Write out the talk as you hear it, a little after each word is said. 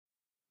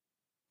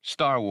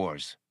Star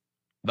Wars: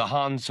 The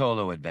Han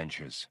Solo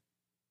Adventures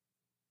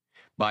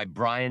by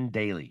Brian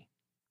Daley.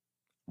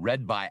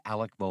 Read by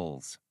Alec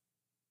Bowles.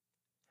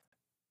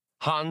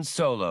 Han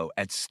Solo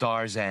at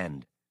Star's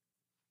End.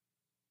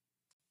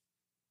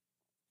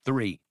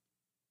 3.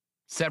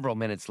 Several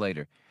minutes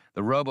later,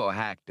 the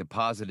robo-hack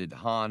deposited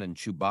Han and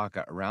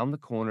Chewbacca around the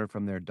corner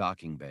from their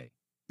docking bay,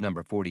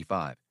 number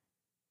 45.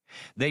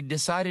 They'd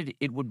decided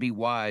it would be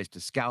wise to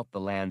scout the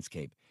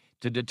landscape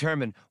to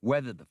determine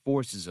whether the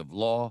forces of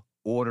law,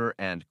 order,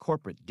 and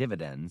corporate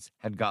dividends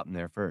had gotten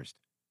there first.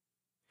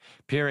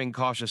 Peering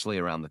cautiously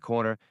around the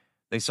corner,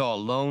 they saw a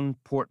lone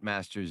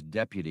portmaster's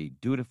deputy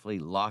dutifully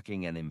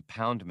locking an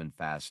impoundment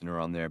fastener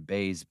on their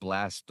bay's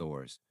blast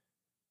doors.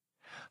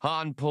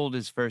 Han pulled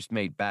his first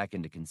mate back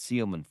into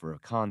concealment for a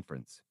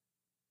conference.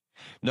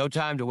 "No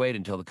time to wait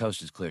until the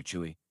coast is clear,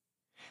 Chewie.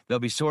 They'll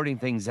be sorting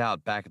things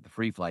out back at the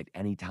free flight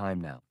any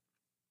time now.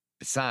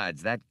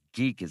 Besides, that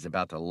geek is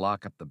about to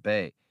lock up the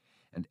bay,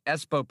 and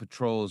Espo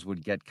patrols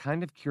would get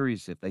kind of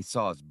curious if they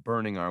saw us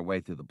burning our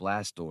way through the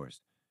blast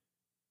doors."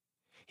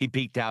 He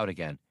peeked out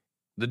again.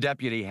 The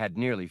deputy had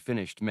nearly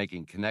finished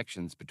making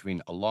connections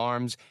between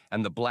alarms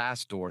and the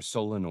blast door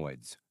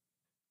solenoids.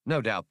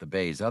 No doubt the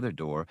bay's other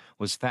door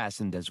was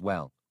fastened as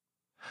well.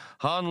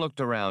 Han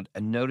looked around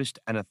and noticed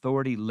an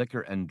Authority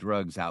liquor and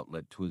drugs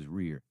outlet to his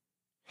rear.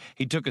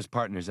 He took his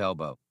partner's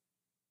elbow.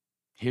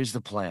 "Here's the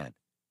plan."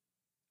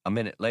 A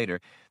minute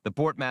later, the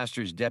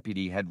portmaster's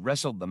deputy had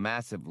wrestled the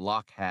massive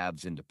lock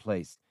halves into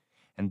place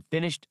and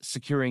finished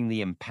securing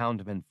the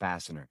impoundment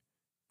fastener.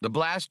 The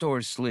blast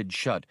doors slid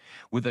shut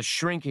with a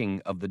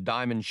shrinking of the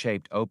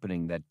diamond-shaped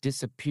opening that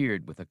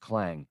disappeared with a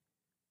clang.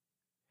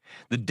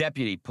 The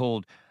deputy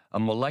pulled a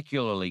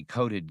molecularly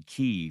coded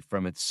key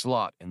from its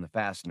slot in the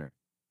fastener,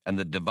 and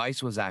the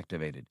device was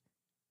activated.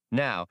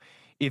 Now,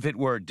 if it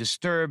were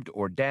disturbed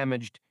or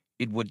damaged,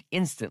 it would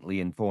instantly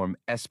inform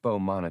Espo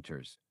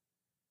monitors.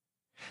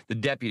 The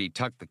deputy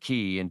tucked the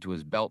key into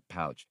his belt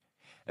pouch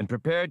and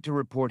prepared to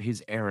report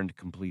his errand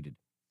completed.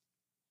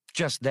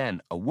 Just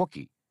then, a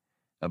Wookiee,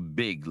 a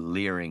big,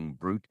 leering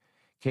brute,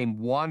 came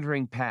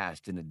wandering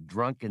past in a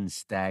drunken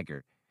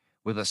stagger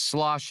with a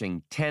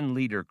sloshing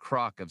 10-liter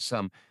crock of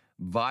some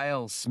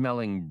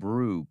vile-smelling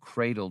brew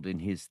cradled in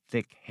his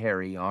thick,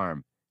 hairy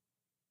arm.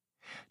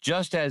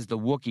 Just as the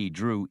Wookiee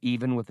drew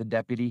even with the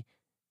deputy,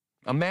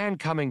 a man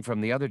coming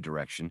from the other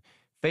direction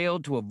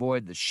failed to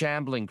avoid the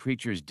shambling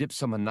creature's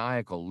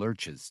dipsomaniacal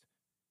lurches.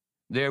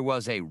 There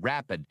was a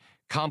rapid,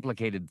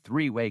 complicated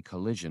three-way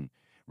collision,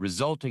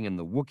 resulting in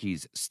the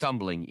Wookiee's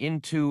stumbling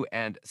into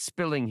and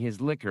spilling his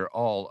liquor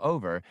all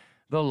over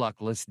the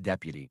luckless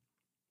deputy.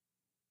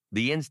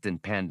 The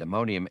instant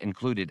pandemonium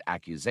included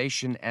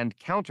accusation and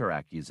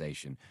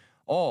counter-accusation,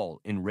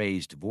 all in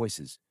raised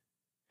voices.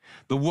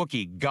 The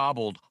Wookiee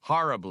gobbled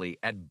horribly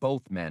at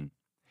both men,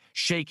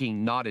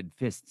 shaking knotted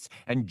fists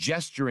and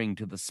gesturing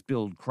to the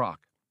spilled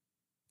crock.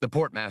 The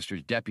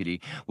portmaster's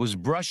deputy was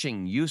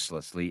brushing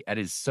uselessly at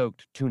his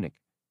soaked tunic.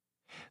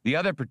 The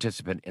other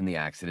participant in the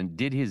accident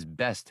did his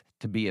best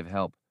to be of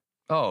help.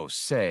 "Oh,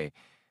 say,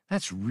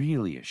 that's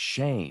really a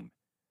shame,"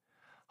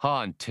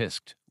 Han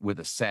tisked with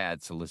a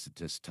sad,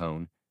 solicitous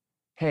tone.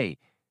 "Hey,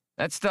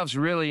 that stuff's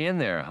really in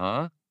there,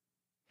 huh?"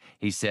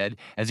 he said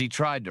as he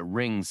tried to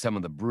wring some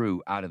of the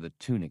brew out of the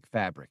tunic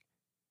fabric.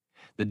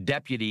 The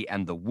deputy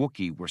and the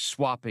Wookiee were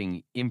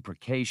swapping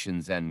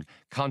imprecations and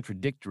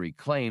contradictory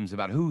claims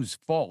about whose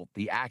fault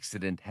the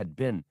accident had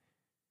been.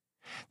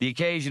 The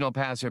occasional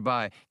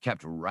passerby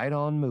kept right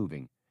on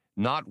moving,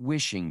 not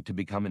wishing to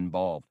become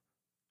involved.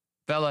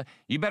 "Fella,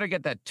 you better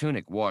get that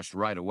tunic washed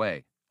right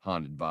away,"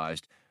 Han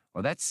advised,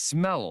 "or that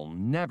smell'll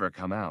never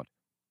come out."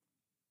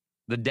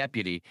 The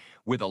deputy,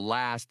 with a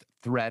last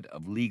threat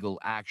of legal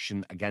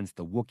action against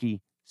the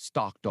Wookiee,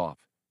 stalked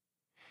off.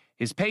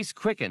 His pace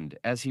quickened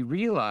as he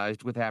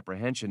realized with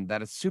apprehension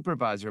that a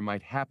supervisor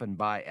might happen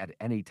by at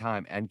any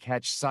time and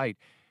catch sight,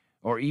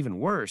 or even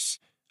worse,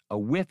 a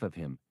whiff of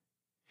him.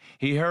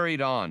 He hurried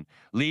on,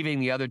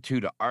 leaving the other two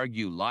to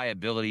argue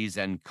liabilities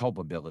and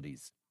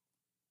culpabilities.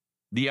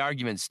 The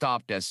argument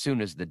stopped as soon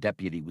as the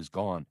deputy was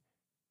gone.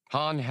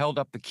 Han held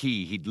up the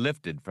key he'd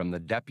lifted from the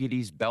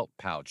deputy's belt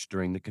pouch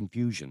during the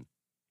confusion.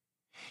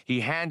 He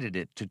handed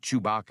it to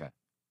Chewbacca.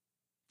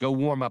 "Go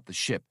warm up the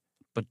ship,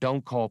 but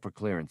don't call for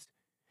clearance.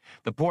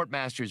 The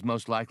portmaster's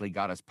most likely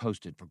got us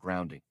posted for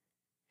grounding.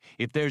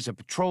 If there's a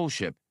patrol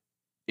ship,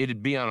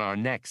 it'd be on our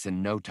necks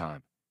in no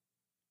time."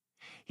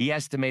 He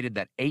estimated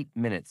that 8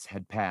 minutes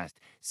had passed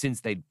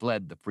since they'd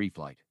fled the free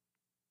flight.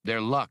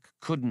 Their luck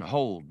couldn't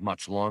hold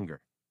much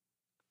longer.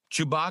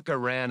 Chewbacca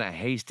ran a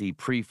hasty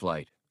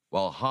pre-flight,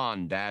 while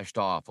Han dashed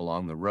off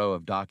along the row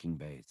of docking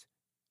bays.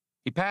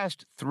 He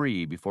passed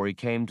 3 before he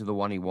came to the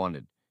one he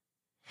wanted.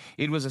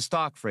 It was a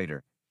stock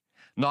freighter,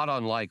 not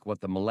unlike what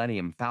the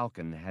Millennium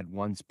Falcon had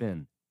once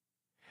been.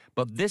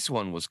 But this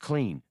one was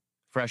clean,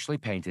 freshly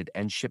painted,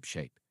 and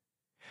shipshape.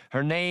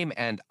 Her name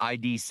and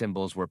ID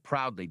symbols were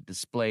proudly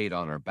displayed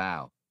on her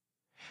bow,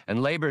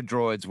 and labor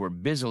droids were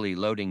busily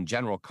loading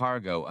general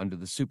cargo under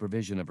the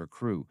supervision of her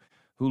crew,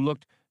 who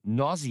looked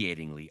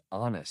nauseatingly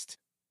honest.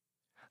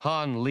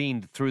 Han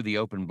leaned through the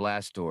open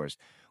blast doors,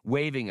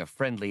 waving a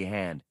friendly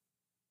hand.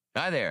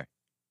 "Hi there.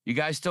 You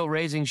guys still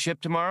raising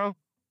ship tomorrow?"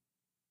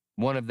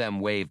 One of them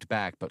waved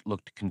back but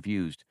looked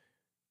confused.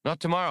 "Not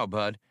tomorrow,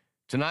 bud.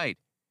 Tonight.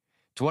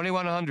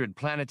 2100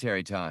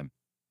 planetary time."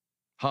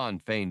 Han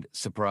feigned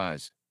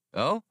surprise.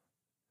 "Oh?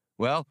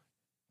 Well,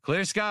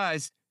 clear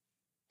skies."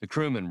 The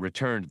crewman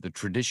returned the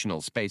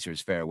traditional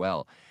spacer's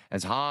farewell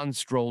as Han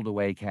strolled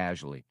away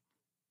casually.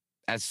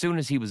 As soon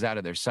as he was out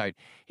of their sight,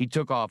 he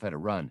took off at a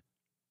run.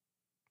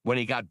 When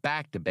he got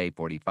back to Bay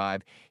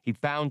 45, he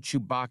found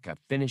Chewbacca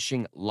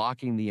finishing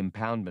locking the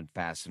impoundment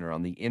fastener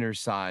on the inner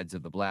sides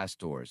of the blast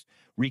doors,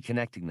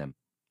 reconnecting them.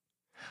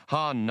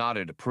 Han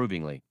nodded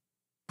approvingly.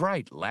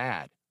 "Bright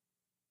lad.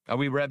 Are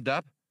we revved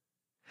up?"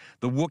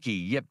 The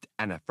Wookiee yipped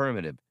an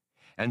affirmative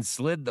and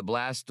slid the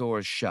blast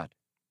doors shut.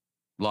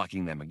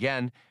 Locking them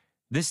again,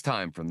 this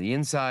time from the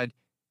inside,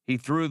 he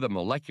threw the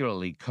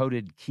molecularly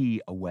coded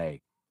key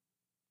away.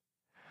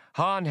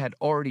 Han had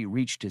already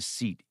reached his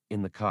seat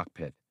in the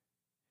cockpit.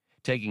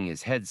 Taking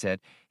his headset,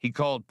 he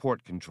called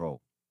port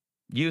control.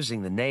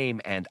 Using the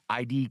name and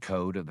ID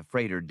code of the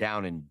freighter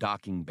down in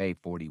docking Bay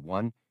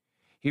 41,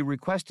 he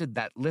requested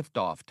that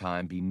liftoff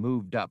time be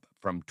moved up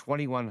from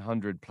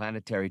 2100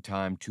 planetary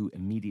time to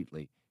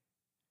immediately.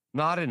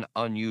 Not an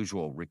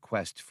unusual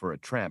request for a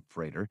tramp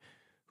freighter,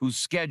 whose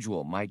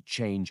schedule might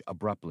change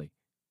abruptly.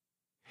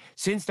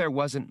 Since there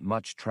wasn't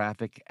much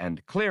traffic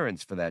and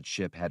clearance for that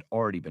ship had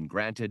already been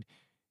granted,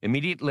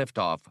 immediate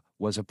liftoff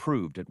was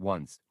approved at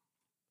once.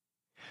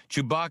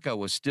 Chewbacca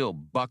was still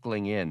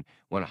buckling in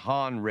when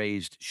Han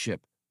raised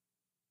ship.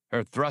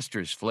 Her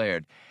thrusters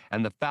flared,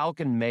 and the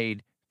Falcon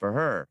made, for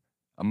her,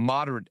 a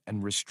moderate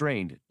and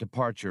restrained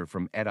departure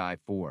from Edi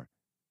 4.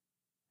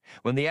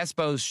 When the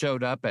Espos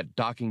showed up at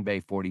docking Bay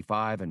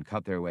 45 and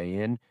cut their way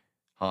in,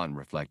 Han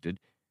reflected,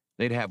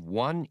 they'd have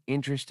one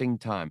interesting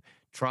time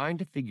trying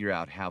to figure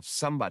out how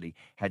somebody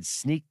had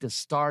sneaked a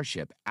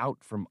starship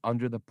out from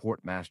under the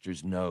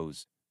portmaster's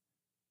nose.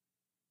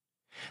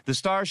 The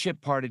starship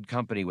parted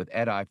company with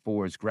Edi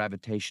 4's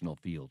gravitational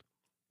field.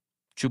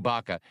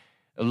 Chewbacca,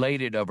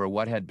 elated over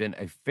what had been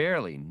a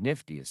fairly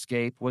nifty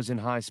escape, was in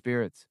high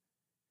spirits.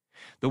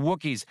 The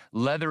Wookiee's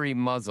leathery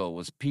muzzle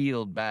was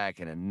peeled back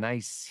in a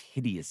nice,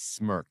 hideous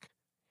smirk,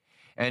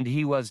 and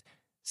he was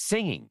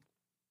singing,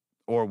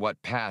 or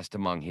what passed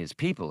among his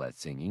people as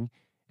singing,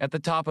 at the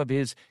top of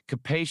his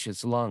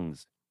capacious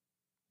lungs.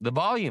 The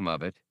volume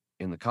of it,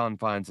 in the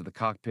confines of the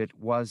cockpit,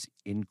 was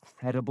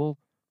incredible.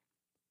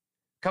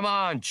 "Come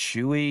on,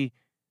 Chewie,"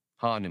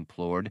 Han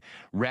implored,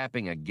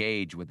 rapping a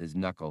gauge with his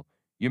knuckle.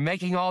 "You're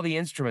making all the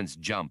instruments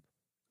jump."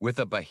 With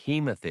a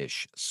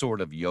behemoth-ish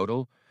sort of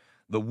yodel,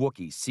 the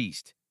Wookiee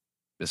ceased.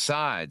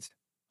 "Besides,"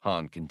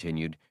 Han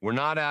continued, "we're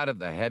not out of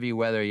the heavy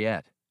weather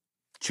yet."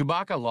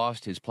 Chewbacca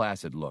lost his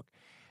placid look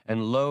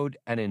and lowered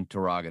an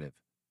interrogative.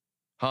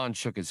 Han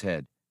shook his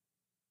head.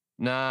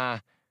 "Nah,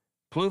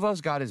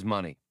 Pluvo's got his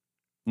money.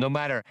 No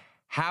matter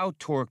how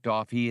torqued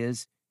off he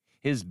is,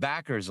 his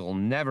backers'll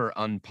never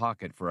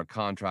unpocket for a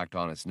contract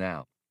on us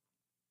now.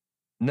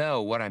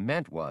 No, what I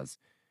meant was,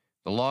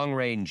 the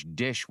long-range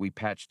dish we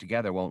patched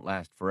together won't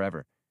last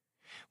forever.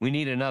 We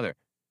need another,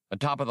 a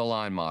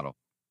top-of-the-line model.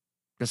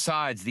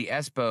 Besides, the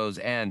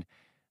Espos and,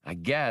 I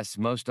guess,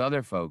 most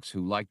other folks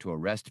who like to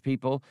arrest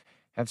people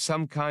have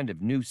some kind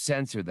of new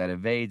sensor that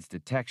evades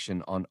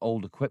detection on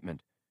old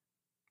equipment.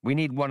 We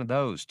need one of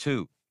those,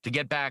 too, to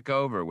get back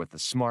over with the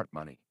smart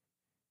money.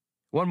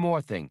 One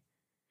more thing.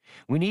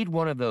 We need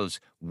one of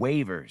those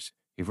waivers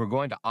if we're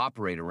going to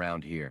operate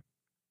around here.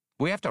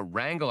 We have to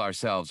wrangle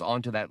ourselves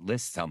onto that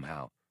list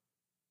somehow.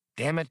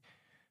 Damn it,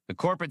 the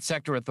corporate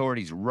sector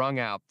authorities wrung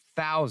out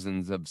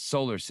thousands of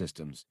solar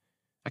systems.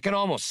 I can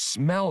almost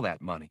smell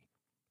that money.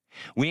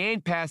 We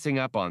ain't passing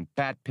up on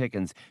fat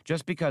pickings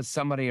just because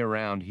somebody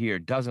around here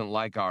doesn't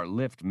like our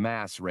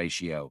lift-mass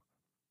ratio."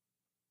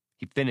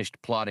 He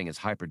finished plotting his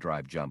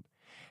hyperdrive jump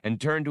and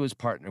turned to his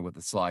partner with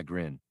a sly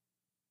grin.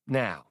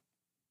 "Now,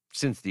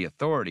 since the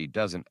authority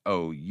doesn't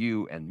owe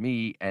you and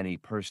me any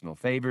personal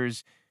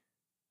favors,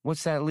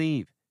 what's that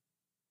leave?"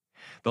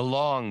 The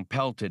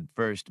long-pelted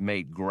first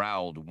mate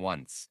growled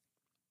once.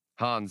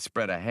 Han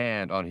spread a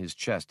hand on his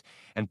chest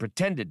and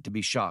pretended to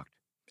be shocked.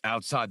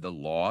 "Outside the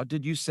law,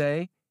 did you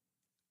say?"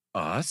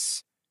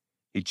 "Us?"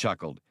 He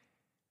chuckled.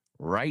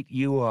 "Right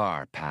you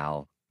are,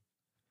 pal.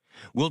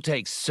 We'll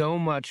take so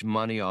much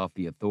money off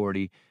the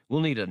authority,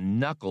 we'll need a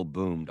knuckle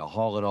boom to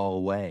haul it all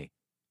away."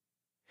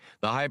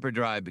 The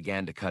hyperdrive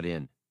began to cut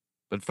in.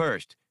 But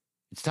first,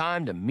 it's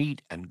time to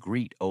meet and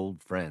greet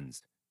old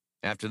friends.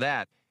 After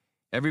that,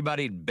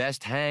 everybody'd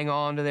best hang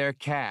on to their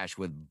cash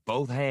with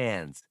both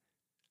hands,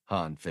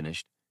 Han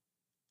finished.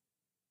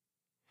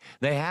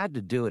 They had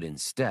to do it in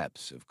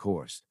steps, of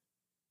course.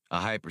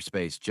 A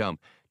hyperspace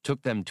jump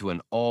took them to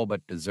an all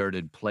but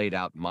deserted,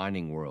 played-out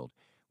mining world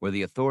where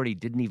the authority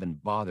didn't even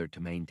bother to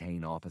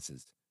maintain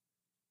offices.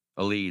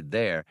 A lead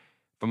there,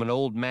 from an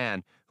old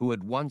man who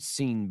had once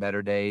seen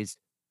better days,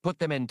 put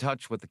them in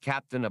touch with the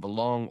captain of a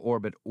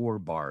long-orbit ore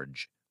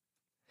barge.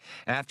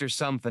 After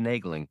some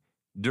finagling,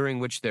 during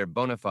which their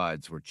bona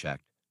fides were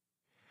checked,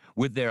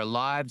 With their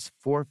lives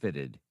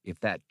forfeited if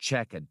that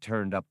check had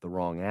turned up the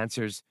wrong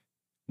answers,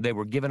 they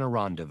were given a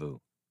rendezvous.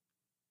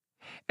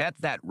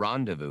 At that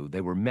rendezvous,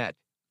 they were met,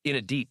 in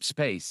a deep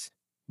space,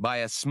 by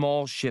a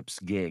small ship's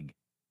gig.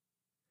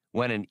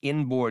 When an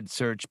inboard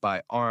search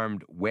by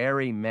armed,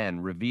 wary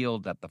men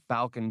revealed that the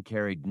Falcon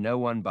carried no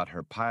one but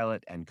her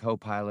pilot and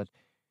co-pilot,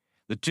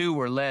 the two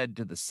were led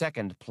to the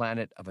second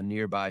planet of a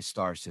nearby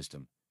star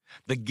system.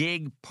 The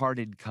gig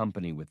parted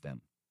company with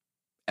them,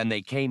 and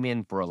they came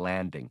in for a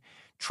landing,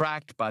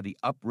 tracked by the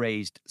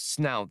upraised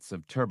snouts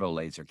of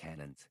turbolaser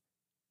cannons.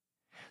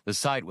 The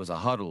site was a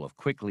huddle of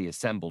quickly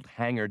assembled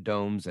hangar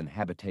domes and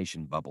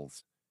habitation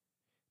bubbles.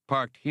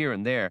 Parked here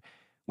and there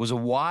was a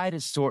wide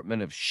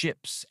assortment of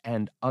ships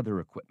and other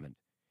equipment,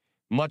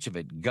 much of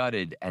it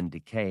gutted and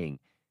decaying,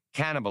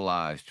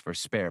 cannibalized for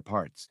spare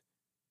parts.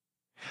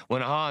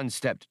 When Han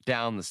stepped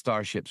down the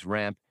starship's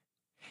ramp,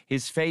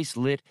 his face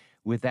lit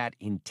with that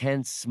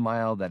intense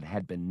smile that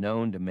had been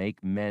known to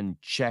make men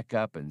check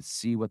up and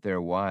see what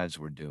their wives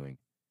were doing.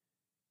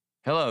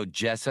 "Hello,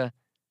 Jessa.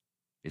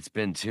 It's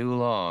been too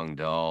long,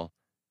 doll."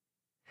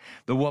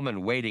 The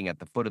woman waiting at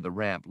the foot of the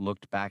ramp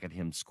looked back at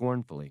him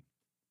scornfully.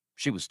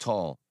 She was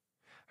tall,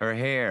 her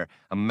hair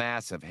a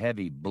mass of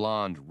heavy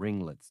blonde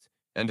ringlets,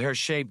 and her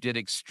shape did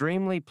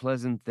extremely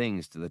pleasant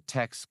things to the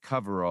tech's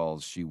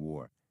coveralls she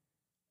wore.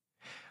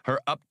 Her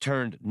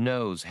upturned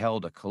nose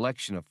held a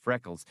collection of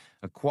freckles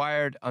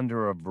acquired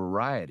under a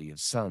variety of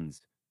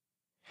suns.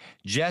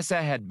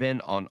 Jessa had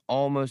been on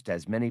almost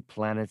as many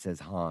planets as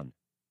Han.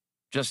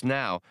 Just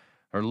now,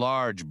 her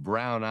large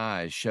brown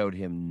eyes showed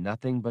him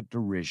nothing but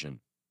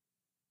derision.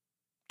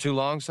 "Too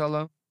long,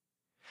 Solo?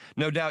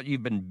 No doubt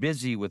you've been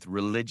busy with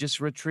religious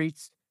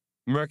retreats,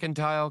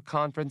 mercantile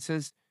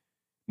conferences,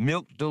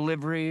 milk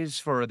deliveries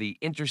for the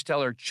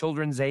Interstellar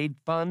Children's Aid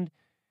Fund?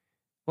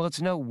 Well,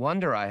 it's no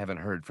wonder I haven't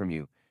heard from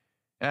you.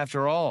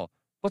 After all,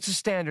 what's a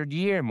standard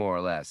year, more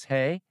or less,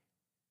 hey?"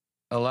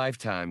 "A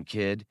lifetime,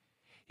 kid,"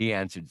 he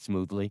answered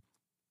smoothly.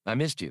 "I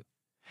missed you."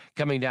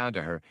 Coming down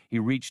to her, he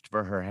reached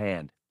for her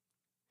hand.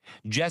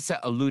 Jessa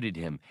eluded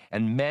him,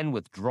 and men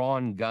with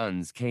drawn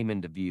guns came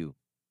into view.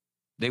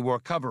 They wore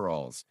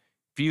coveralls,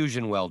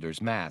 fusion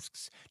welders'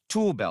 masks,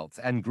 tool belts,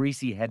 and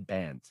greasy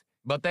headbands,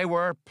 but they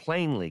were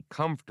plainly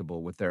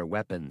comfortable with their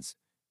weapons.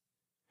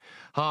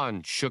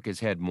 Han shook his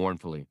head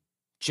mournfully.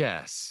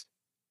 "Jess,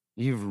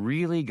 you've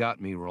really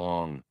got me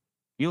wrong.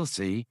 You'll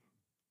see."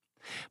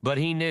 But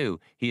he knew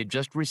he had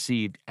just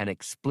received an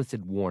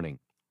explicit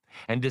warning,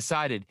 and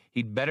decided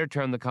he'd better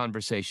turn the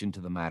conversation to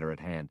the matter at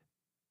hand.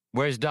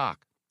 "Where's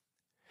Doc?"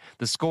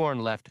 The scorn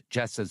left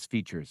Jessa's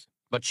features,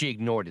 but she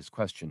ignored his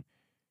question.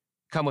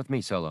 "Come with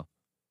me, Solo."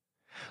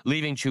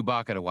 Leaving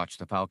Chewbacca to watch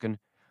the Falcon,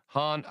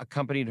 Han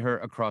accompanied her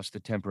across the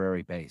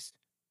temporary base.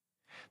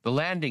 The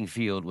landing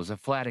field was a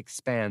flat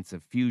expanse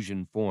of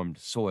fusion-formed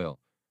soil.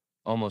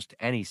 Almost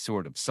any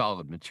sort of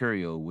solid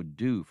material would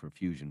do for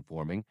fusion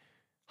forming,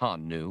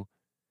 Han knew.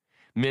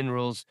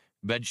 Minerals,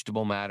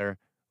 vegetable matter,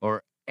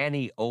 or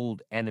any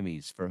old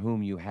enemies for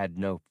whom you had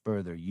no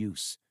further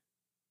use.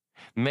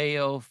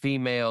 Male,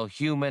 female,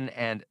 human,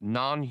 and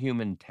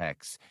non-human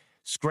techs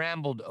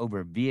scrambled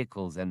over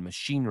vehicles and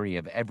machinery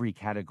of every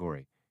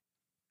category,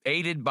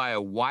 aided by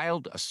a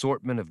wild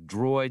assortment of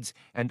droids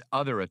and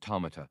other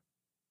automata,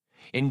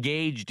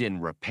 engaged in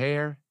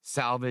repair,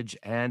 salvage,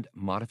 and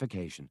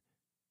modification.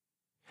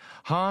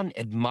 Han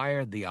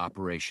admired the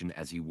operation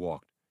as he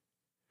walked.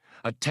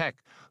 A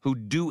tech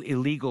who'd do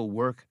illegal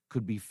work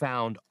could be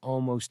found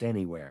almost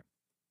anywhere.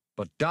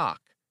 But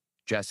Doc,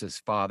 Jessa's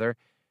father,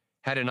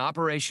 had an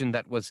operation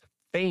that was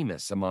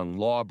famous among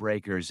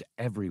lawbreakers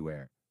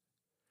everywhere.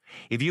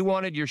 If you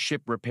wanted your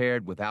ship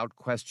repaired without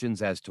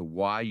questions as to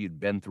why you'd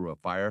been through a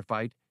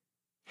firefight,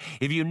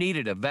 if you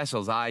needed a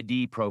vessel's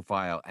ID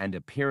profile and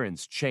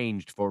appearance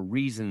changed for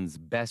reasons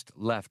best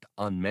left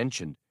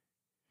unmentioned,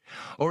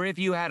 or if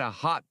you had a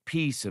hot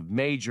piece of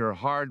major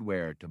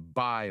hardware to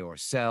buy or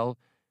sell,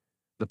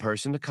 the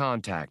person to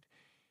contact,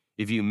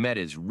 if you met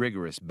his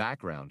rigorous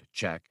background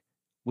check,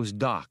 was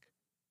Doc.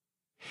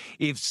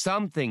 If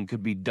something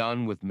could be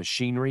done with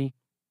machinery,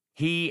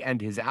 he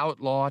and his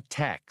outlaw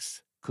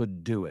techs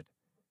could do it.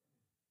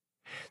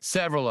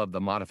 Several of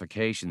the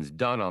modifications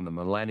done on the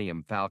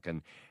Millennium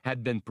Falcon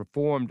had been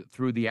performed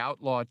through the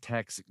outlaw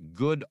tech's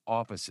good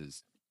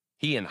offices.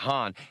 He and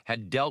Han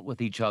had dealt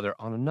with each other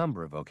on a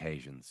number of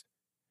occasions.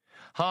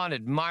 Han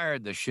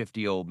admired the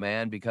shifty old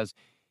man because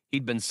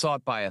he'd been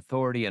sought by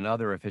authority and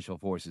other official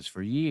forces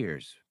for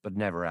years, but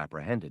never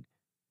apprehended.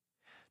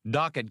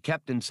 Doc had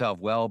kept himself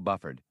well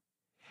buffered,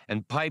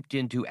 and piped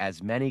into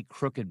as many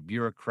crooked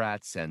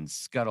bureaucrats and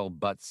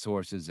scuttlebutt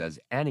sources as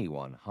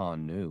anyone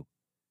Han knew.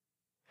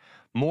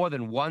 More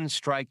than one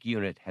strike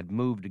unit had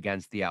moved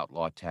against the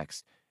outlaw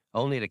techs,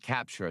 only to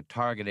capture a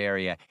target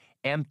area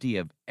empty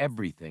of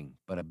everything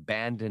but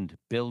abandoned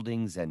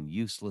buildings and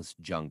useless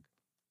junk.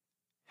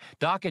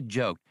 Doc had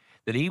joked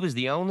that he was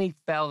the only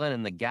felon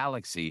in the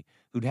galaxy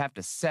who'd have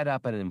to set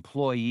up an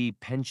employee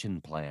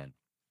pension plan.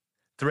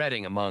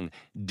 Threading among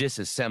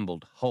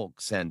disassembled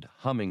hulks and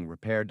humming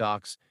repair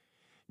docks,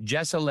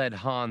 Jessa led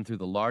Han through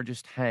the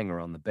largest hangar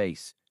on the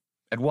base.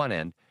 At one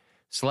end,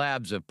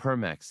 slabs of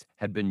Permex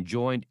had been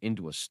joined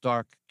into a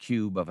stark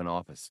cube of an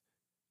office.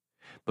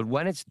 But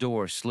when its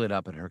door slid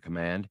up at her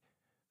command,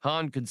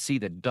 Han could see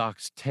that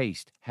Doc's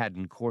taste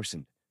hadn't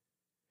coarsened.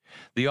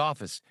 The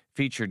office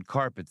featured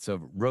carpets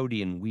of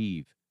Rhodian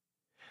weave,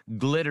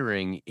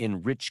 glittering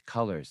in rich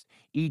colors,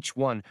 each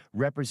one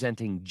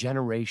representing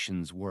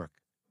generations' work.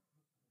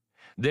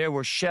 There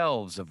were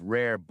shelves of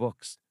rare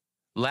books,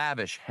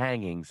 lavish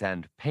hangings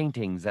and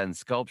paintings and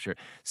sculpture,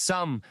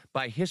 some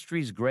by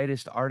history's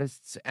greatest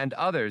artists and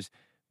others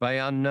by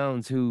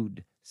unknowns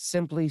who'd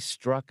simply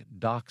struck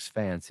Doc's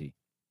fancy.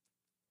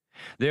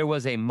 There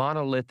was a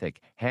monolithic,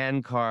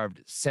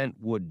 hand-carved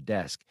scentwood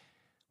desk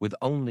with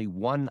only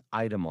one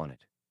item on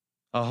it,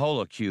 a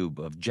holocube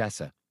of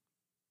Jessa.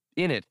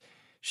 In it,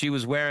 she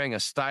was wearing a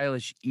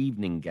stylish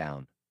evening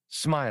gown,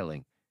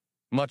 smiling,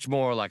 much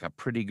more like a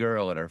pretty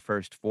girl at her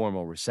first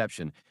formal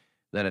reception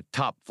than a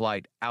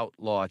top-flight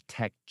outlaw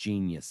tech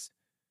genius.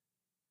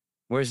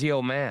 "Where's the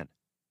old man?"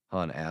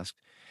 Han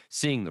asked,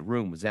 seeing the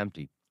room was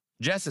empty.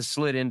 Jessa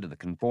slid into the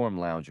conform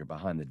lounger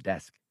behind the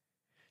desk.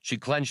 She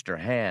clenched her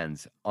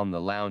hands on the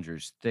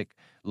lounger's thick,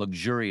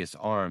 luxurious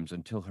arms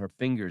until her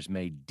fingers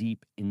made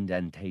deep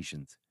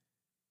indentations.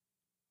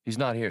 "He's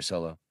not here,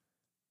 Solo.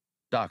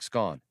 Doc's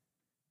gone."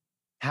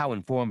 How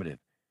informative.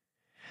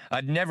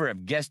 I'd never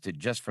have guessed it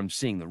just from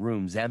seeing the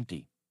rooms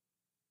empty.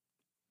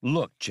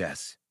 "Look,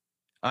 Jess,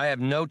 I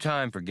have no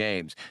time for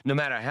games, no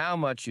matter how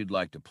much you'd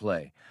like to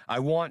play.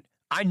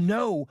 I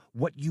know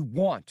what you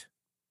want."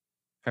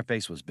 Her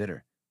face was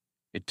bitter.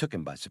 It took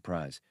him by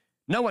surprise.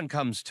 "No one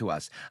comes to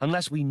us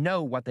unless we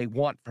know what they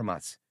want from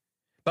us.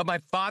 But my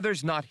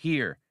father's not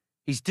here.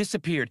 He's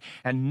disappeared,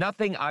 and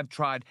nothing I've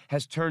tried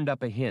has turned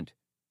up a hint.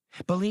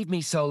 Believe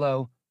me,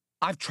 Solo,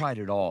 I've tried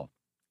it all."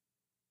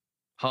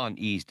 Han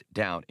eased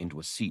down into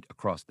a seat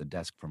across the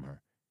desk from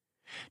her.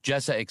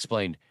 Jessa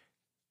explained,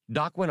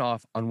 "Doc went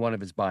off on one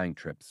of his buying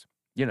trips.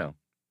 You know,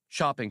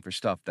 shopping for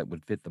stuff that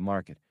would fit the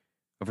market,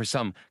 or for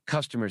some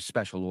customer's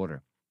special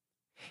order.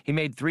 He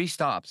made 3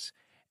 stops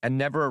and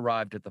never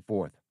arrived at the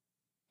 4th.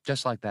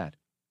 Just like that.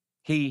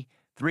 He,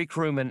 3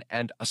 crewmen,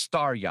 and a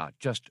star yacht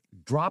just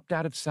dropped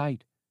out of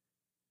sight."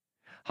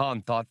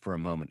 Han thought for a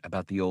moment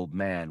about the old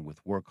man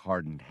with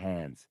work-hardened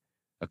hands,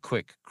 a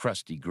quick,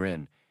 crusty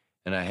grin,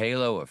 and a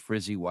halo of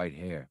frizzy white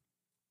hair.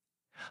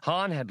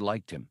 Han had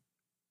liked him.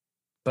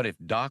 But if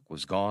Doc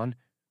was gone,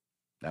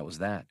 that was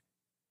that.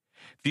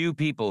 Few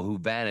people who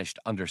vanished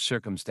under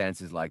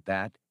circumstances like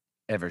that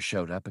ever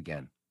showed up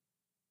again.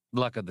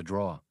 Luck of the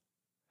draw.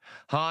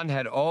 Han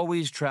had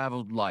always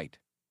traveled light,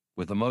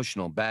 with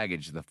emotional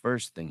baggage the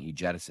first thing he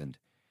jettisoned,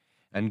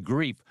 and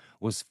grief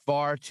was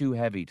far too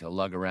heavy to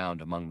lug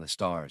around among the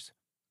stars.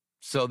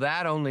 So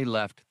that only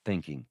left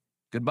thinking,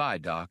 "Goodbye,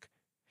 Doc,"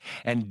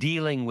 and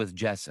dealing with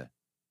Jessa,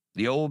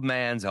 the old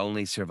man's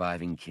only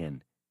surviving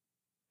kin.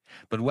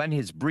 But when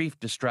his brief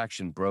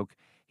distraction broke,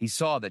 he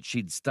saw that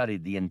she'd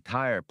studied the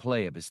entire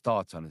play of his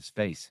thoughts on his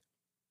face.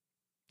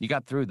 "You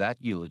got through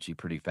that eulogy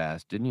pretty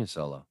fast, didn't you,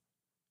 Solo?"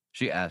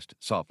 she asked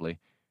softly.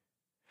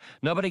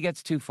 "Nobody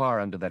gets too far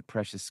under that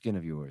precious skin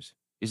of yours.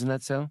 Isn't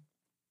that so?"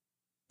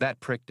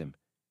 That pricked him.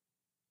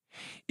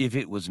 If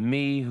it was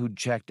me who'd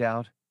checked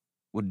out,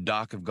 would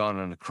Doc have gone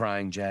on a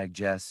crying jag,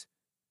 Jess?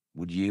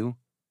 Would you?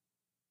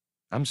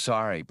 I'm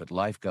sorry, but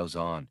life goes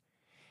on.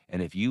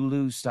 And if you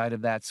lose sight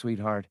of that,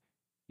 sweetheart,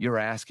 you're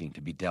asking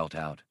to be dealt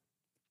out.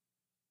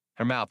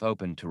 Her mouth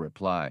opened to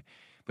reply,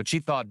 but she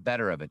thought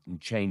better of it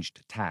and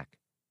changed tack.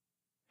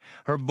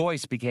 Her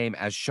voice became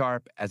as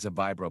sharp as a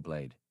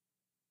vibroblade.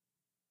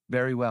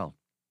 "Very well.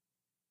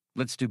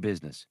 Let's do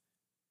business.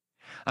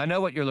 I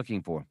know what you're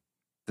looking for.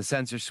 The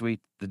sensor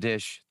suite, the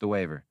dish, the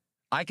waiver.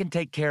 I can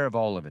take care of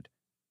all of it.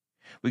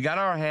 We got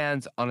our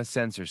hands on a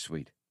sensor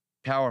suite.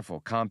 Powerful,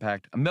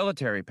 compact, a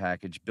military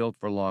package built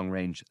for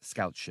long-range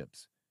scout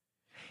ships.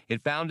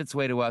 It found its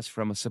way to us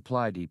from a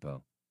supply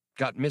depot.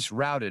 Got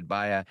misrouted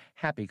by a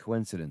happy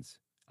coincidence.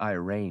 I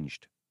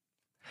arranged.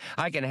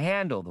 I can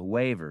handle the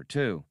waiver,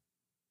 too.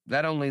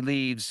 That only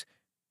leaves,"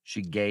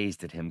 she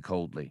gazed at him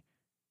coldly,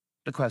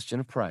 "the question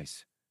of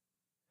price."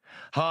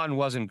 Han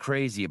wasn't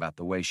crazy about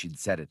the way she'd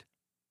said it.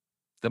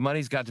 "The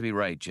money's got to be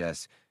right,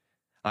 Jess.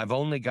 I've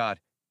only got—"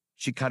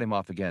 She cut him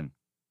off again.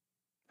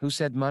 "Who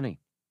said money?"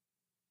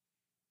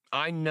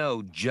 "I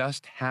know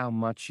just how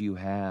much you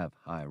have,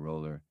 High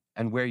Roller,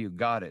 and where you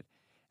got it,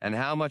 and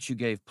how much you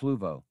gave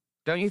Pluvo.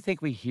 Don't you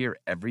think we hear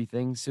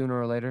everything sooner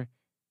or later?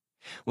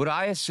 Would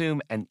I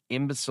assume an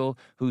imbecile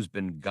who's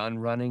been gun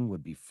running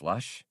would be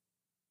flush?"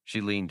 She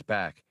leaned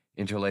back,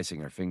 interlacing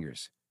her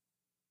fingers.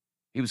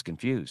 He was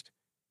confused.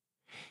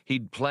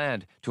 He'd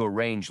planned to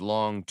arrange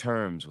long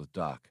terms with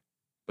Doc,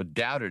 but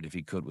doubted if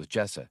he could with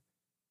Jessa.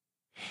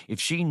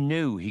 If she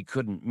knew he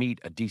couldn't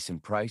meet a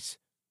decent price,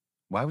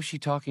 why was she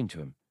talking to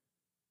him?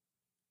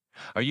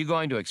 "Are you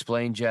going to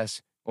explain,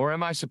 Jess, or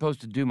am I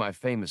supposed to do my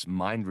famous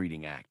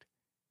mind-reading act?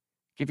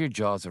 Give your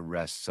jaws a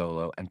rest,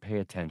 Solo, and pay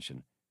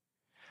attention.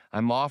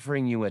 I'm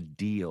offering you a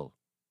deal,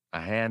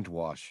 a hand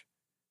wash."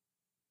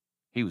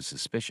 He was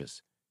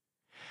suspicious.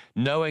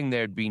 knowing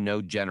there'd be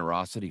no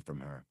generosity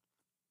from her.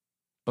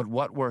 But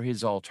what were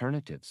his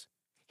alternatives?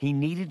 He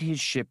needed his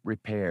ship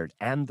repaired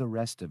and the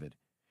rest of it,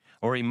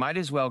 or he might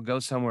as well go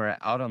somewhere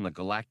out on the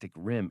galactic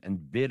rim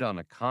and bid on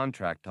a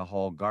contract to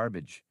haul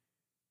garbage.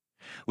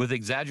 With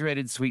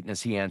exaggerated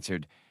sweetness, he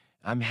answered,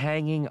 "I'm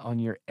hanging on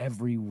your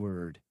every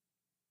word."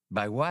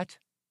 "By what?"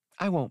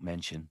 "I won't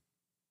mention."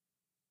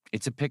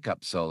 "It's a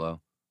pickup,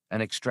 Solo.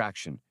 An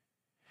extraction.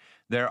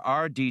 There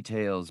are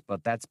details,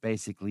 but that's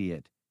basically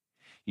it.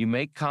 You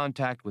make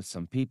contact with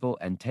some people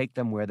and take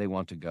them where they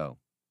want to go,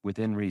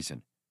 within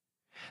reason.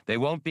 They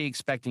won't be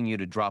expecting you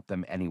to drop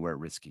them anywhere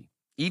risky.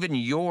 Even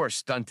your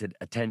stunted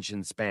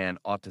attention span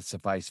ought to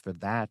suffice for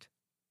that."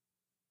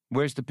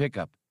 "Where's the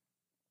pickup?"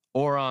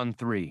 "Oron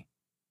 3.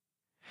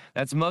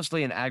 That's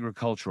mostly an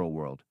agricultural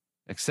world,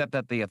 except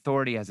that the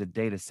Authority has a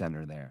data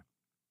center there.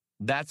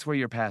 That's where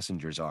your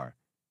passengers are."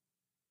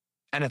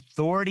 "An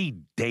Authority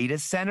data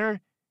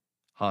center?"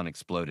 Han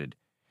exploded.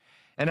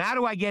 "And how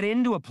do I get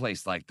into a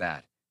place like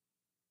that?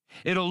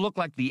 It'll look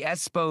like the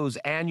Espo's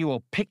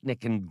annual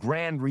picnic and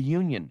grand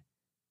reunion.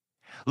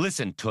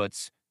 Listen,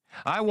 Toots,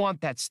 I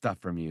want that stuff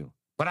from you,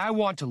 but I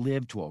want to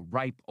live to a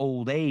ripe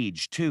old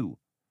age, too.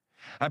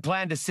 I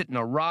plan to sit in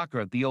a rocker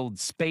at the old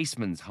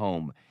spaceman's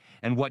home,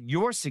 and what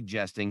you're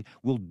suggesting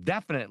will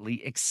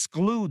definitely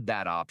exclude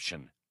that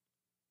option."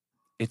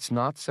 "It's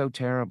not so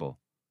terrible,"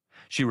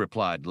 she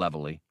replied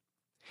levelly.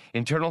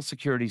 "Internal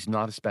security's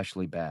not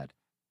especially bad,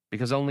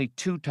 because only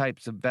 2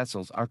 types of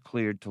vessels are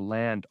cleared to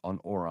land on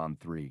Oron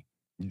 3.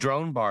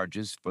 Drone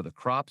barges for the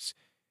crops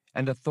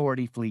and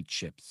Authority fleet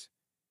ships.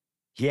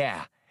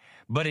 Yeah,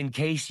 but in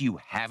case you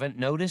haven't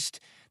noticed,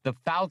 the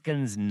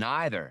Falcon's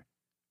neither."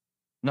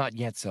 "Not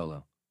yet,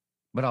 Solo,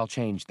 but I'll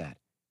change that.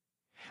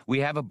 We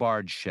have a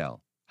barge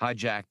shell,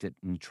 hijacked it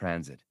in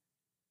transit.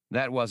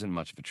 That wasn't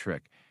much of a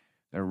trick.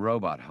 They're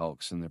robot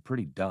hulks, and they're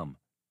pretty dumb.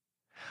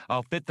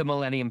 I'll fit the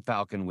Millennium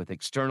Falcon with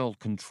external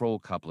control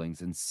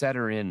couplings and set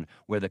her in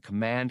where the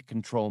command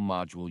control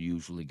module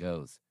usually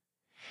goes,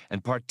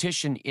 and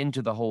partition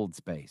into the hold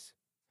space.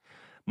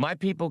 My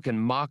people can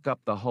mock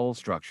up the hull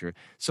structure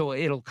so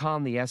it'll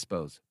con the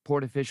Espos,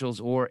 port officials,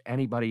 or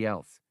anybody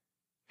else.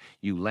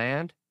 You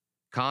land,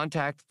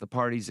 contact the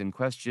parties in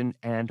question,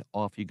 and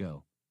off you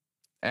go.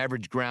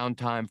 Average ground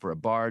time for a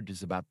barge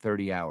is about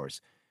 30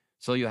 hours,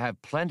 so you'll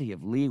have plenty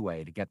of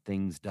leeway to get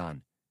things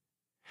done.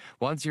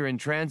 Once you're in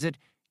transit,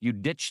 you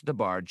ditch the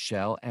barge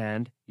shell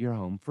and you're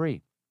home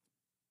free."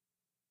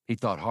 He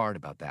thought hard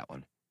about that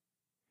one.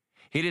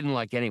 He didn't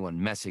like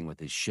anyone messing with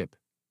his ship.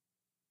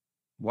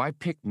 Why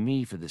pick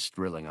me for this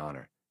thrilling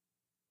honor?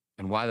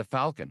 And why the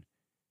Falcon?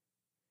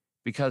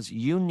 Because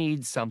you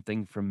need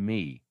something from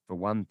me, for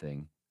one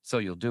thing, so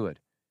you'll do it.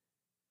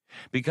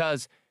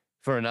 Because,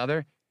 for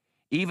another,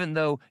 even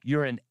though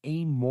you're an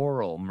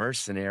amoral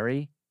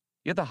mercenary,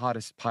 you're the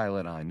hottest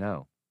pilot I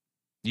know.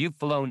 You've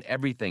flown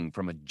everything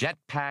from a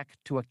jetpack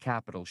to a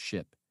capital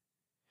ship.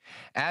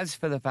 As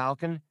for the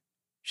Falcon,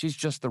 she's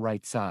just the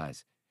right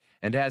size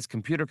and has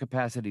computer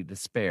capacity to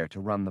spare to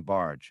run the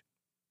barge.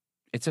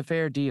 It's a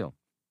fair deal.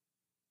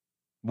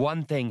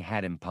 One thing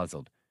had him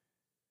puzzled.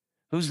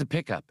 Who's the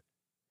pickup?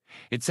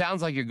 It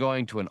sounds like you're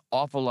going to an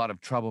awful lot of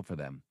trouble for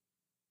them.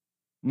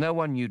 No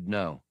one you'd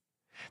know.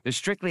 They're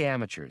strictly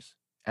amateurs,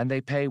 and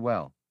they pay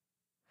well.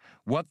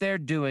 What they're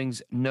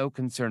doing's no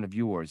concern of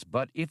yours,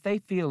 but if they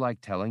feel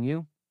like telling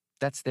you,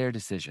 that's their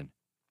decision."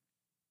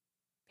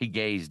 He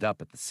gazed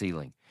up at the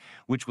ceiling,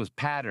 which was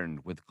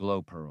patterned with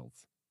glow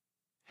pearls.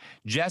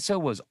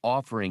 Jessa was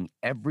offering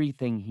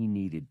everything he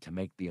needed to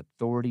make the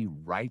Authority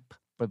ripe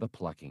for the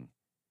plucking.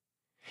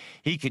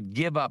 He could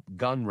give up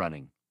gun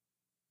running,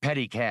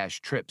 petty cash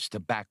trips to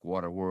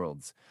backwater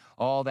worlds,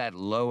 all that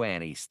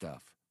low-ante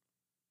stuff.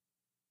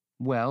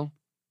 "Well,"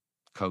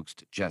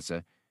 coaxed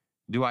Jessa,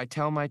 "do I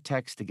tell my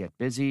techs to get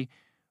busy,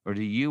 or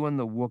do you and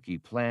the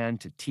Wookiee plan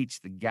to teach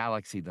the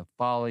galaxy the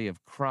folly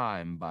of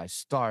crime by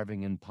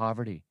starving in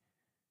poverty?"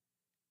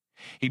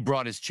 He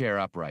brought his chair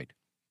upright.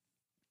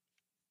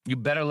 "You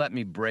better let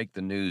me break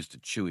the news to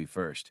Chewie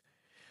first,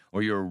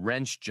 or your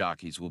wrench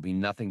jockeys will be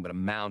nothing but a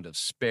mound of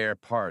spare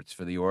parts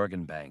for the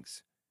organ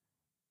banks."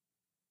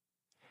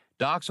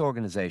 Doc's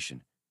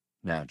organization,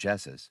 now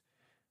Jessa's,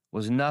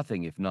 was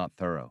nothing if not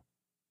thorough.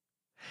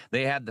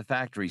 They had the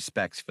factory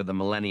specs for the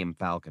Millennium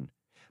Falcon,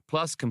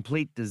 plus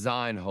complete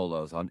design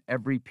holos on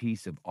every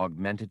piece of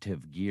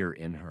augmentative gear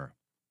in her.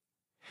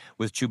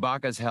 With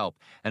Chewbacca's help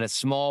and a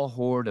small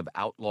horde of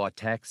outlaw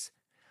techs,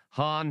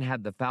 Han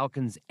had the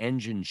Falcon's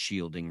engine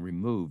shielding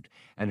removed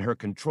and her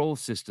control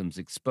systems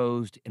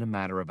exposed in a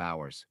matter of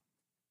hours.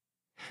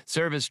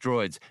 Service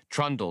droids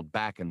trundled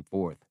back and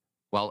forth,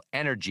 while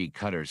energy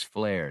cutters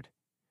flared,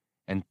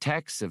 and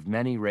techs of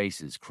many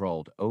races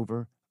crawled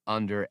over,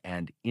 under,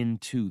 and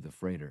into the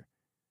freighter.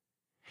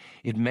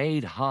 It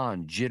made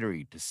Han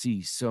jittery to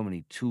see so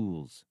many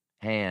tools,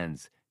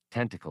 hands,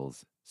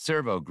 tentacles,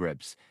 servo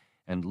grips,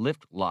 and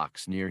lift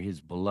locks near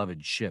his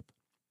beloved ship.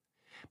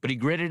 But he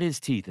gritted his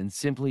teeth and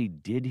simply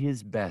did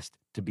his best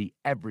to be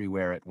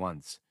everywhere at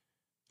once,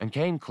 and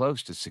came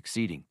close to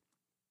succeeding.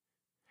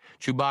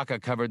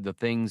 Chewbacca covered the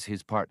things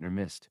his partner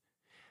missed,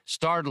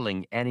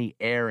 startling any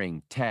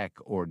erring tech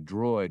or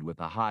droid with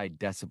a high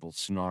decibel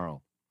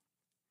snarl.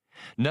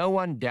 No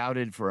one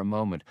doubted for a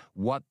moment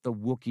what the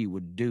Wookiee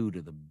would do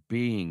to the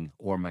being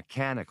or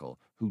mechanical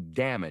who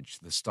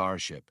damaged the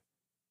starship.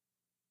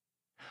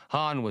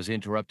 Han was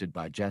interrupted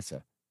by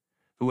Jessa,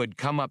 who had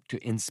come up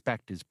to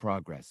inspect his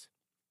progress.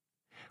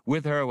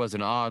 With her was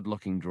an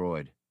odd-looking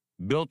droid,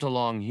 built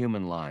along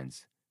human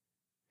lines.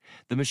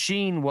 The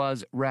machine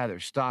was rather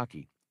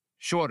stocky,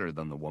 shorter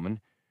than the woman,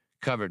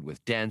 covered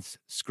with dents,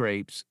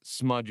 scrapes,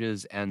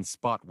 smudges, and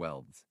spot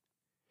welds.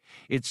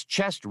 Its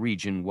chest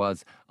region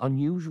was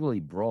unusually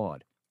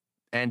broad,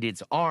 and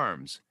its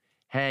arms,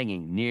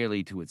 hanging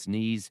nearly to its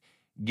knees,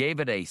 gave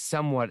it a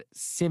somewhat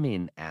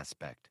simian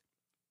aspect.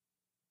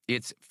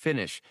 Its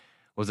finish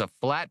was a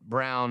flat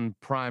brown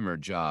primer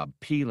job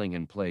peeling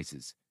in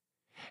places,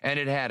 and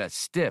it had a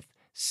stiff,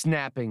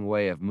 snapping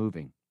way of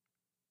moving.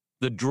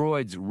 The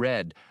droid's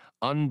red,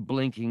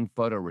 unblinking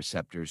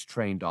photoreceptors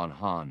trained on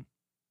Han.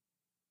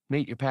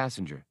 "Meet your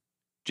passenger,"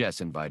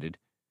 Jess invited.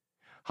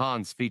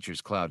 Han's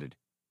features clouded.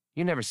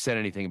 "You never said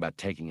anything about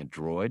taking a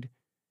droid."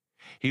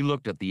 He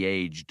looked at the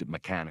aged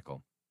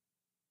mechanical.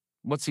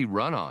 "What's he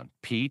run on,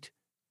 Pete?"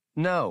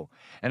 "No,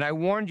 and I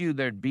warned you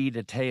there'd be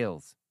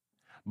details.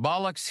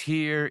 Bollocks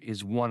here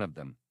is one of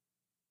them."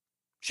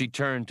 She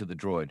turned to the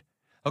droid.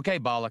 "Okay,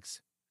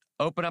 Bollocks,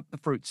 open up the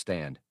fruit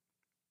stand."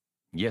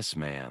 "Yes,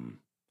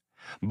 ma'am."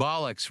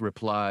 Bollocks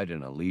replied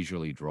in a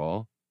leisurely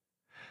drawl.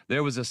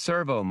 There was a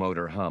servo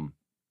motor hum,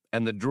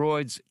 and the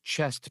droid's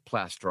chest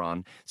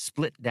plastron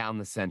split down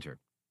the center,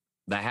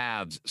 the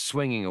halves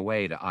swinging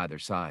away to either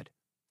side.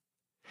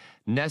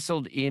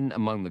 Nestled in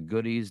among the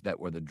goodies that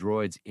were the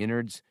droid's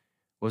innards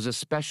was a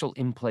special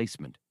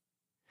emplacement.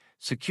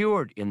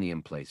 Secured in the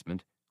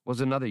emplacement was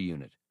another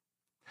unit,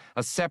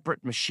 a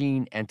separate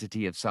machine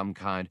entity of some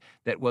kind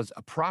that was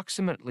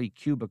approximately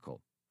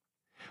cubical,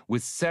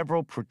 with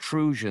several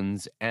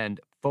protrusions and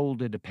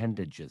folded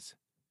appendages.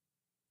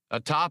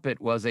 Atop it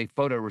was a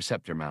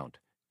photoreceptor mount,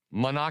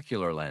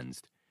 monocular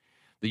lensed.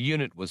 The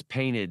unit was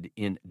painted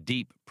in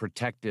deep,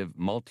 protective,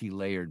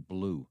 multi-layered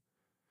blue.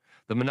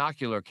 The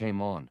monocular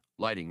came on,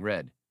 lighting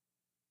red.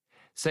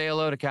 "Say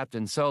hello to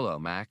Captain Solo,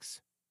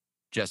 Max,"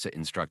 Jessa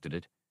instructed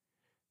it.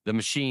 The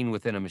machine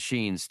within a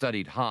machine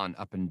studied Han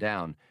up and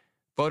down,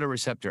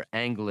 photoreceptor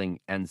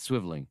angling and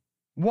swiveling.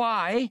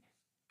 "Why?"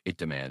 it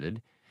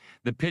demanded.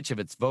 The pitch of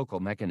its vocal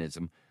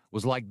mechanism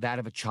was like that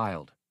of a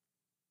child.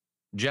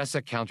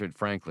 Jessa countered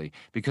frankly,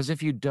 "Because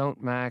if you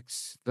don't,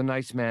 Max, the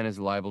nice man is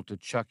liable to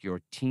chuck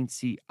your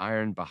teensy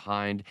iron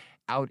behind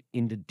out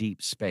into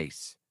deep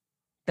space.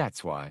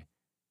 That's why."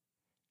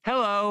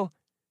 "Hello,"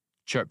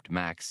 chirped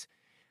Max,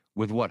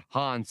 with what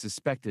Han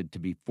suspected to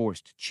be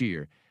forced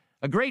cheer.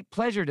 "A great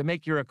pleasure to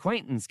make your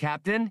acquaintance,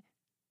 Captain."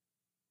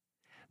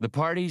 "The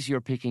parties you're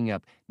picking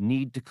up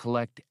need to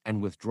collect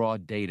and withdraw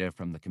data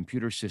from the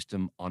computer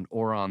system on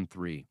Oron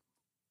 3,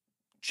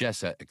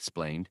 Jessa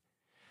explained.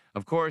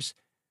 Of course,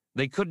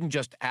 they couldn't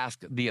just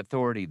ask the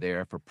authority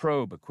there for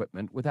probe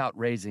equipment without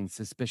raising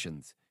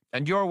suspicions,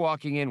 and your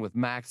walking in with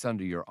Max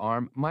under your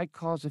arm might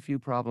cause a few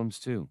problems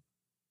too.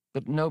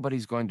 But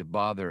nobody's going to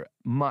bother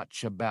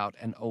much about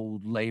an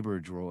old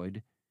labor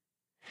droid.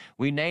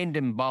 We named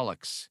him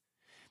Bollocks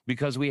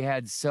because we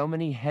had so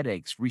many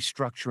headaches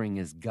restructuring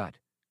his gut.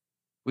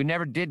 We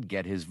never did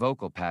get his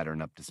vocal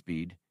pattern up to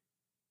speed.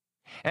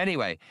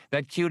 Anyway,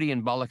 that cutie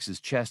in Bollocks's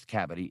chest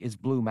cavity is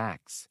Blue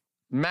Max.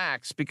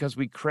 Max because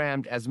we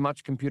crammed as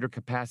much computer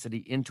capacity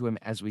into him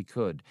as we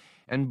could,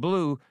 and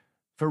Blue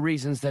for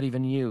reasons that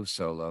even you,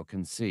 Solo,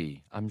 can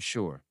see, I'm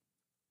sure.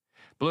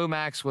 Blue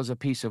Max was a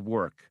piece of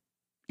work,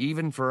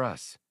 even for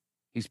us.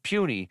 He's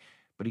puny,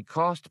 but he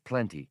cost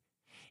plenty,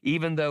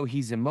 even though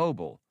he's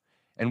immobile,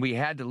 and we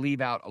had to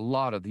leave out a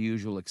lot of the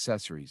usual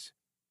accessories.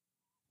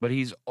 But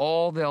he's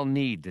all they'll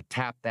need to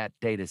tap that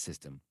data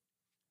system."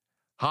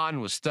 Han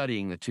was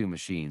studying the two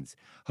machines,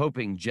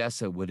 hoping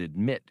Jessa would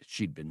admit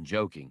she'd been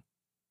joking.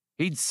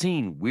 He'd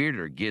seen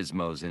weirder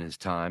gizmos in his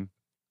time,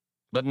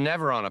 but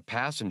never on a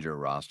passenger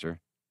roster.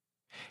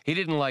 He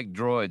didn't like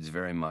droids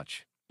very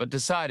much, but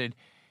decided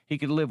he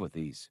could live with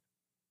these.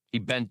 He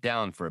bent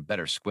down for a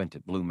better squint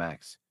at Blue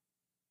Max.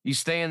 "You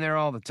stay in there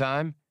all the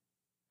time?"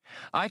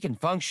 "I can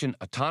function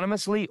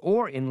autonomously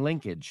or in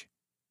linkage,"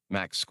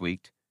 Max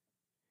squeaked.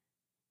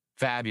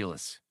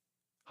 "Fabulous,"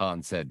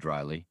 Han said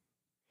dryly.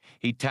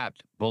 He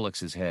tapped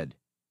Bullock's head.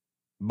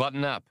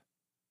 "Button up."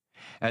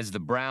 As the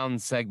brown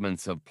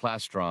segments of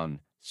plastron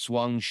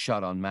swung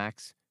shut on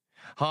Max,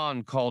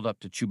 Han called up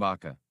to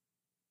Chewbacca.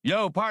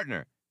 "Yo,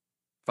 partner,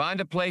 find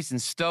a place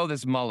and stow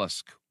this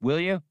mollusk, will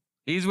you?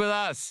 He's with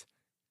us."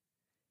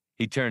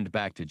 He turned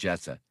back to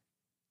Jessa.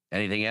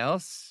 "Anything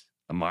else?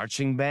 A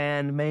marching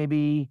band,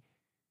 maybe?"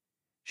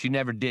 She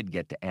never did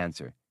get to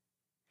answer.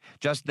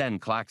 Just then,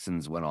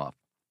 klaxons went off.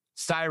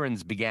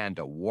 Sirens began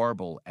to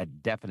warble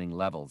at deafening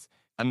levels,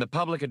 and the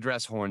public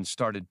address horn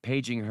started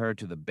paging her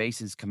to the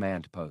base's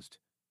command post.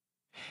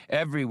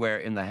 Everywhere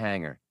in the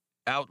hangar,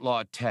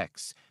 outlaw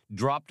techs,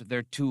 dropped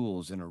their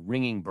tools in a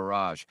ringing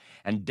barrage,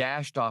 and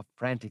dashed off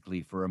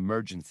frantically for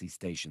emergency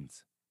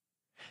stations.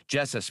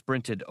 Jessa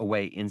sprinted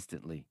away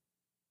instantly.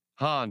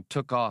 Han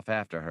took off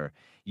after her,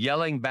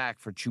 yelling back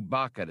for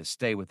Chewbacca to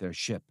stay with their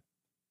ship.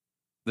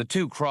 The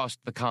two crossed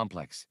the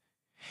complex.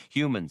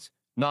 Humans,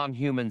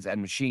 non-humans,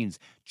 and machines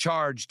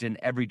charged in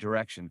every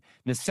direction,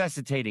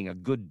 necessitating a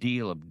good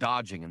deal of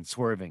dodging and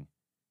swerving.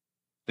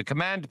 The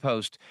command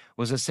post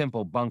was a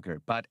simple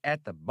bunker, but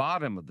at the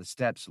bottom of the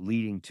steps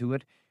leading to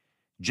it,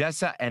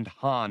 Jessa and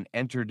Han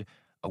entered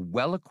a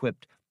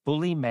well-equipped,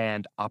 fully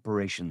manned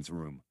operations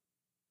room.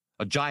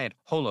 A giant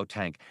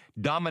holotank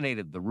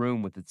dominated the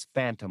room with its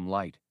phantom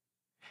light,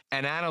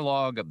 an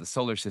analog of the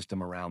solar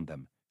system around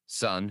them.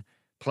 Sun,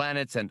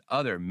 planets, and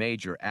other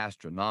major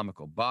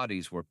astronomical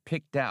bodies were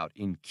picked out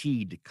in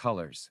keyed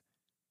colors.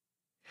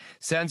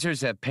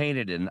 "Sensors have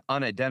painted an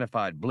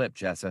unidentified blip,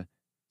 Jessa,"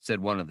 said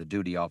one of the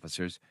duty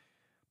officers,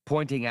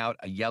 pointing out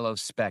a yellow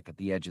speck at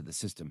the edge of the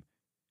system.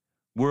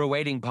 "We're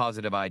awaiting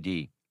positive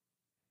ID."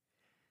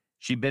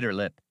 She bit her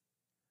lip,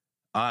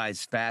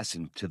 eyes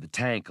fastened to the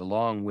tank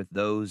along with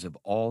those of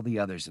all the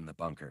others in the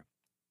bunker.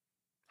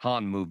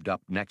 Han moved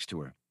up next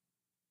to her.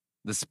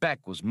 The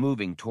speck was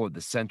moving toward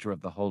the center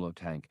of the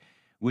holotank,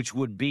 which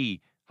would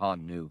be,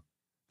 Han knew,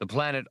 the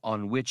planet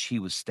on which he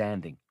was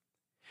standing,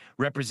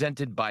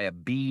 represented by a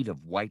bead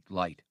of white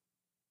light.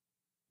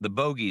 The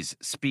bogey's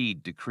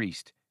speed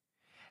decreased,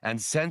 and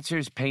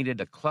sensors painted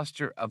a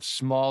cluster of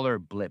smaller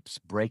blips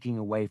breaking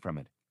away from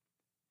it.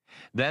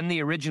 Then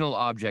the original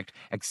object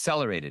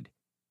accelerated,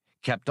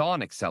 kept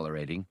on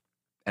accelerating,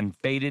 and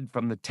faded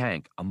from the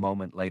tank a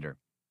moment later.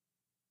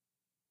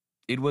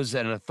 It was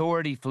an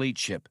Authority fleet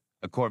ship,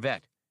 a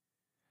corvette,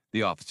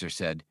 the officer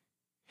said.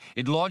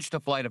 It launched a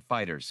flight of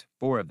fighters,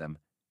 4 of them,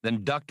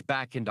 then ducked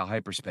back into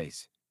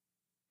hyperspace.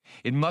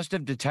 It must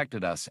have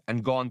detected us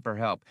and gone for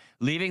help,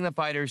 leaving the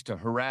fighters to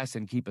harass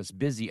and keep us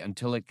busy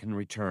until it can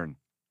return.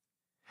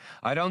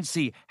 I don't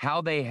see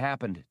how they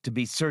happened to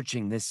be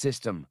searching this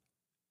system.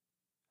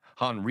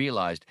 Han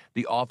realized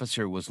the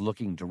officer was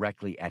looking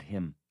directly at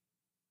him.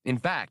 In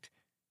fact,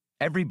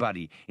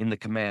 everybody in the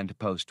command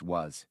post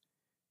was,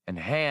 and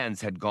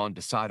hands had gone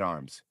to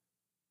sidearms.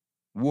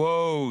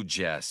 "Whoa,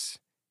 Jess,"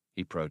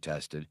 he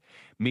protested,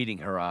 meeting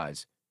her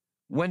eyes.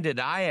 "When did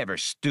I ever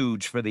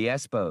stooge for the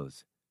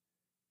Espos?"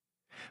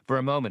 For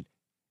a moment,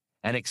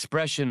 an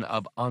expression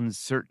of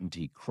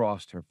uncertainty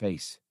crossed her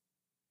face,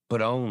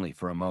 but only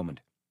for a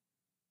moment.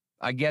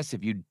 "I guess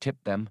if you'd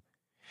tipped them,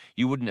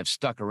 you wouldn't have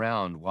stuck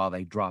around while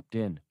they dropped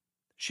in,"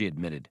 she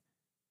admitted.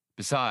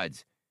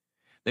 "Besides,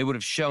 they would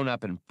have shown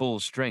up in full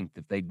strength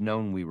if they'd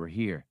known we were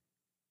here.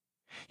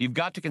 You've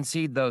got to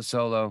concede, though,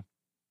 Solo.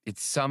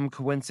 It's some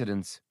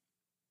coincidence."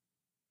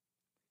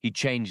 He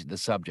changed the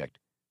subject.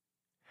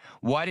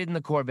 "Why didn't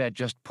the Corvette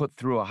just put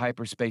through a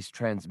hyperspace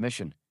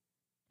transmission?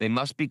 They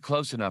must be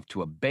close enough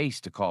to a base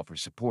to call for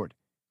support.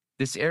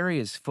 This area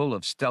is full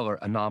of stellar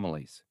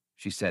anomalies,"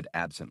 she said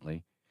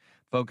absently,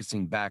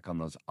 focusing back on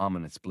those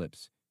ominous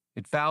blips.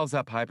 "It fouls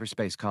up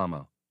hyperspace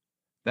commo.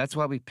 That's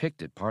why we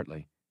picked it,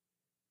 partly."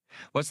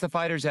 "What's the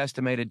fighter's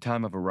estimated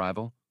time of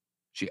arrival?"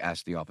 she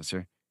asked the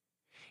officer.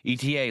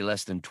 "ETA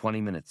less than 20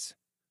 minutes,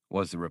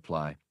 was the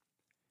reply.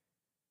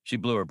 She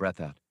blew her breath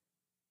out.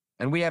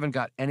 "And we haven't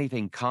got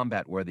anything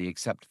combat-worthy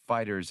except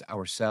fighters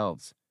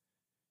ourselves.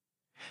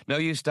 No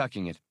use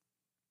ducking it.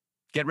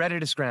 Get ready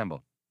to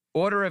scramble.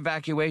 Order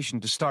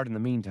evacuation to start in the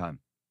meantime."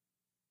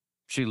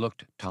 She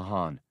looked to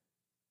Han.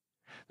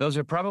 "Those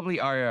are probably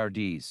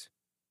IRDs.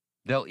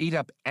 They'll eat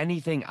up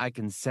anything I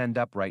can send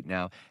up right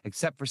now,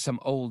 except for some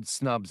old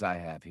snubs I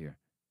have here.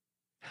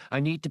 I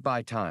need to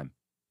buy time,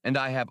 and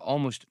I have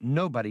almost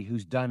nobody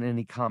who's done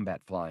any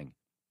combat flying.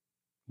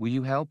 Will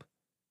you help?"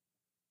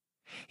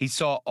 He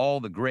saw all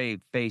the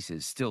grave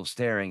faces still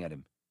staring at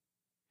him.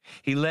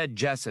 He led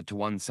Jessa to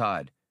one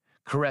side,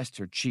 caressed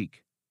her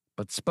cheek,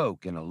 but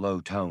spoke in a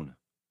low tone.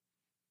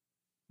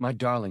 "My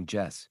darling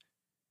Jess,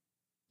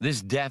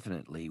 this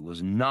definitely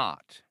was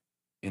not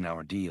in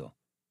our deal.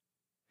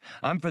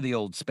 I'm for the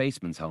old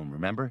spaceman's home,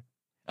 remember?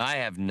 I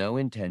have no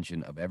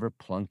intention of ever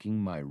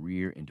plunking my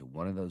rear into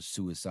one of those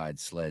suicide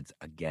sleds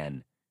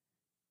again."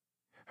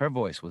 Her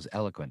voice was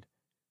eloquent.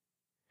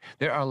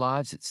 "There are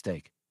lives at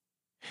stake.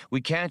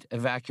 We can't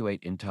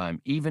evacuate in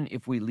time, even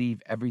if we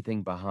leave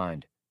everything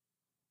behind.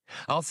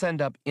 I'll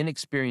send up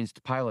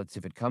inexperienced pilots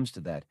if it comes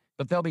to that,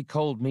 but they'll be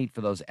cold meat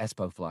for those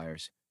Espo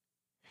flyers.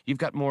 You've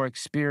got more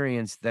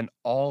experience than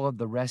all of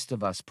the rest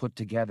of us put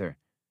together.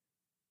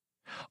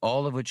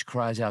 All of which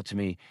cries out to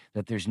me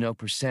that there's no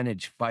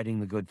percentage fighting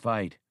the good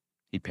fight,"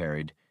 he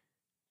parried,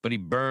 but he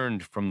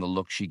burned from the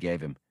look she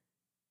gave him.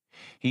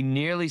 He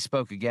nearly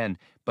spoke again,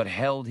 but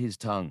held his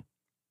tongue,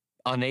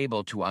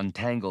 unable to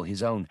untangle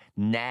his own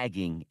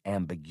nagging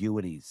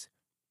ambiguities.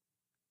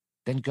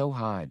 "Then go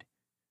hide,"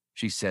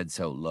 she said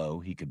so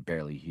low he could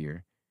barely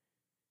hear.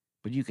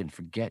 "But you can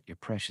forget your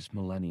precious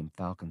Millennium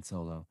Falcon,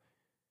 Solo,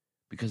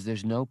 because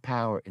there's no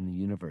power in the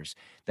universe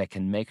that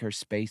can make her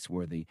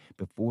space-worthy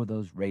before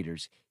those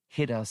raiders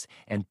hit us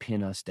and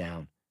pin us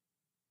down.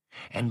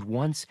 And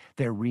once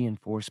their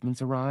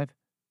reinforcements arrive,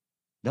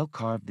 they'll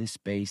carve this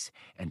base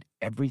and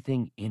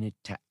everything in it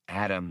to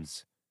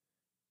atoms.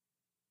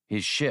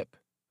 His ship,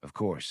 of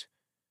course.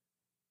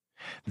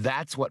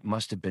 That's what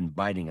must have been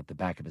biting at the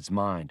back of his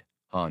mind,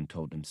 Han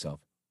told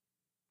himself.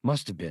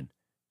 Must have been.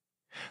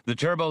 The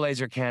turbo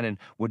laser cannon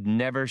would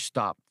never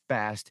stop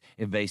fast,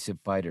 evasive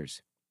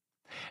fighters.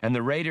 And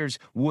the raiders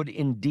would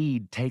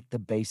indeed take the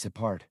base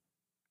apart.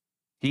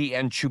 He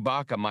and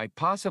Chewbacca might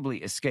possibly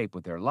escape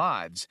with their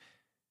lives,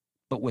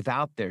 but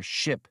without their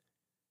ship,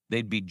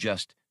 they'd be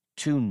just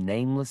two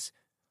nameless,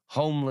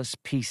 homeless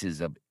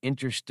pieces of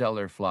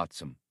interstellar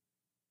flotsam.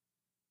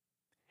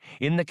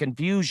 In the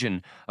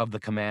confusion of the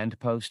command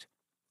post,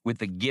 with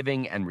the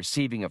giving and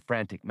receiving of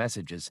frantic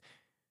messages,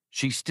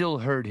 she still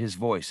heard his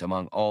voice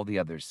among all the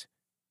others.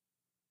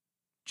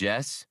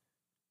 Jess?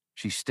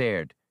 She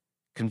stared,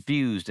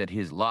 confused at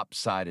his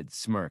lopsided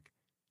smirk.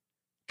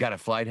 Got a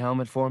flight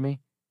helmet for me?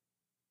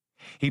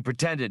 He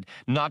pretended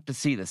not to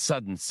see the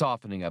sudden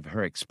softening of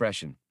her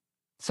expression.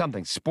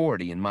 Something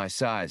sporty in my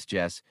size,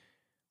 Jess,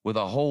 with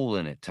a hole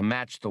in it to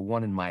match the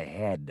one in my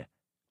head.